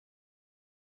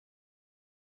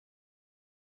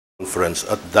conference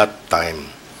at that time.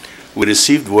 We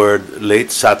received word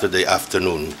late Saturday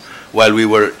afternoon while we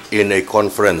were in a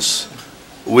conference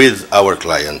with our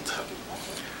client.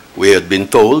 We had been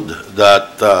told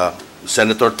that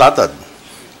Senator Tatad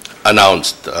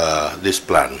announced this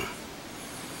plan.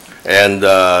 And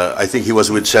I think he was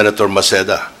with Senator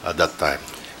Maceda at that time.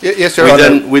 Yes, Your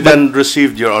Honor. We then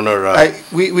received, Your Honor...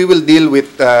 we will deal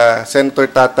with Senator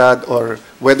Tatad or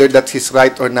whether that's his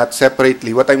right or not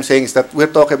separately. What I'm saying is that we're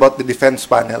talking about the defense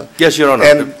panel. Yes, Your Honor.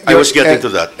 And I was getting to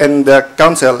that. And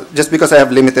Counsel, just because I have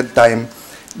limited time,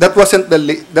 that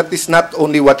is not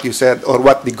only what you said or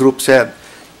what the group said.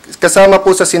 Kasama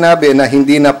po sa sinabi na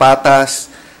hindi na patas,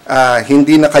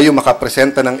 hindi na kayo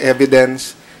makapresenta ng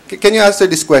evidence. Can you answer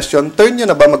this question? Turn nyo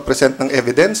na ba mag-present ng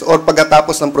evidence or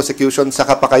pagkatapos ng prosecution,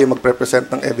 saka pa kayo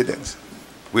mag-present ng evidence?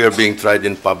 We are being tried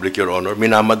in public, Your Honor.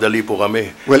 Minamadali po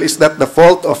kami. Well, is that the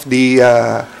fault of the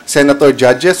senator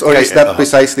judges or is that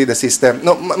precisely the system?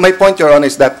 No, my point, Your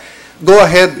Honor, is that go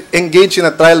ahead, engage in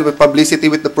a trial with publicity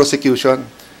with the prosecution.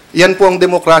 Yan po ang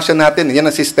demokrasya natin.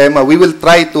 Yan ang sistema. We will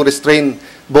try to restrain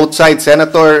both sides.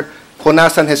 Senator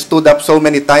Honasan has stood up so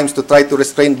many times to try to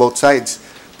restrain both sides.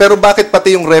 Pero bakit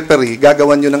pati yung referee,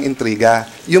 gagawan nyo ng intriga?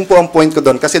 Yun po ang point ko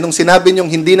doon. Kasi nung sinabi nyo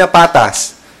hindi na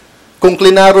patas, kung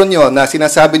klinaro nyo na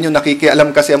sinasabi nyo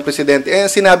nakikialam kasi ang presidente,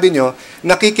 sinabi nyo,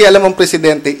 nakikialam ang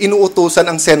presidente, inuutusan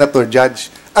ang senator judge.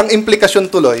 Ang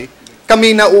implikasyon tuloy,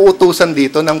 kami na uutusan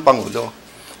dito ng Pangulo.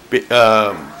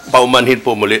 Paumanhin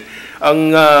po muli.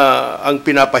 Ang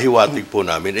pinapahiwatig po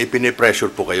namin ay pinipressure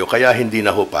po kayo, kaya hindi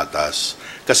na ho patas.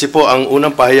 Kasi po ang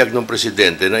unang pahayag ng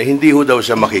presidente na hindi ho daw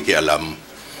siya makikialam.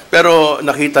 Pero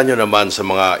nakita nyo naman sa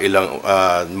mga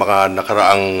mga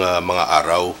nakaraang mga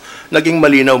araw, naging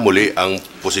malinaw muli ang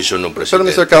posisyon ng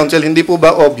presidente. So, Mr. Counsel, hindi po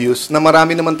ba obvious na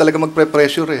marami naman talaga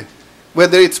magpre-pressure eh?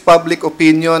 Whether it's public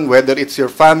opinion, whether it's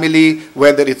your family,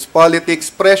 whether it's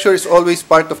politics, pressure is always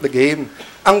part of the game.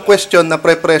 Ang question na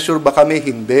pre-pressure ba kami?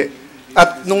 Hindi.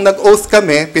 At nung nag-oath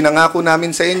kami, pinangako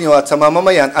namin sa inyo at sa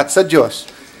mamamayan at sa Diyos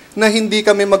na hindi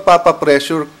kami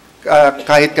magpapa-pressure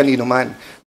kahit kanino man.